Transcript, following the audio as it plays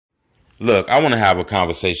Look, I want to have a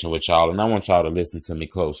conversation with y'all, and I want y'all to listen to me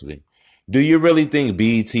closely. Do you really think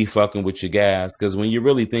BET fucking with you guys? Because when you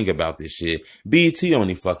really think about this shit, BET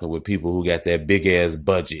only fucking with people who got that big ass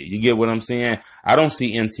budget. You get what I'm saying? I don't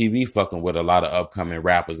see MTV fucking with a lot of upcoming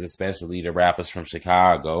rappers, especially the rappers from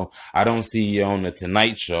Chicago. I don't see you on the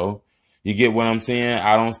Tonight Show. You get what I'm saying?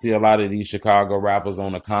 I don't see a lot of these Chicago rappers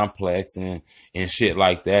on the complex and shit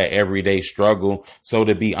like that. Everyday struggle. So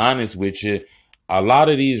to be honest with you, a lot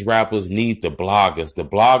of these rappers need the bloggers. The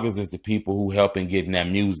bloggers is the people who helping getting that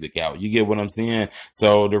music out. You get what I'm saying?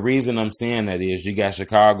 So the reason I'm saying that is you got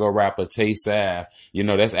Chicago rapper TaySav. You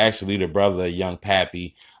know, that's actually the brother of young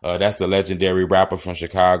Pappy. That's the legendary rapper from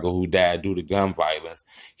Chicago who died due to gun violence.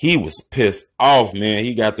 He was pissed off, man.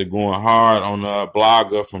 He got to going hard on a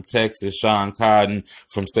blogger from Texas, Sean Cotton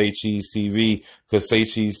from Saycheesetv, because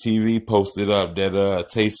Saycheesetv posted up that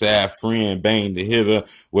TaySav friend BangDaHitta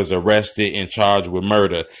was arrested and charged with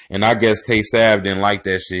murder. And I guess TaySav didn't like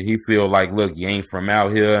that shit. He feel like, look, you ain't from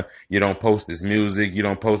out here. You don't post his music. You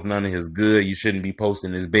don't post none of his good. You shouldn't be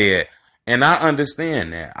posting his bad. And I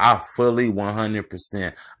understand that. I fully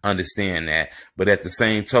 100% understand that. But at the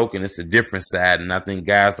same token, it's a different side. And I think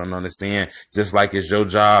guys don't understand, just like it's your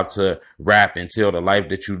job to rap and tell the life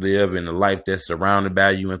that you live and the life that's surrounded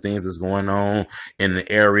by you and things that's going on in the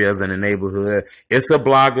areas and the neighborhood. It's a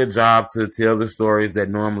blogger job to tell the stories that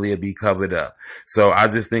normally would be covered up. So I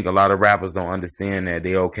just think a lot of rappers don't understand that.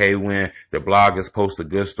 They okay when the bloggers post the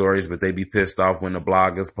good stories, but they be pissed off when the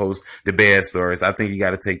bloggers post the bad stories. I think you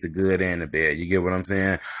got to take the good and the bad. You get what I'm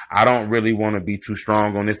saying? I don't really want to be too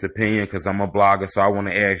strong on this opinion because I'm a blogger, so I want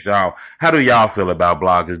to ask y'all, how do y'all feel about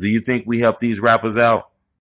bloggers? Do you think we help these rappers out?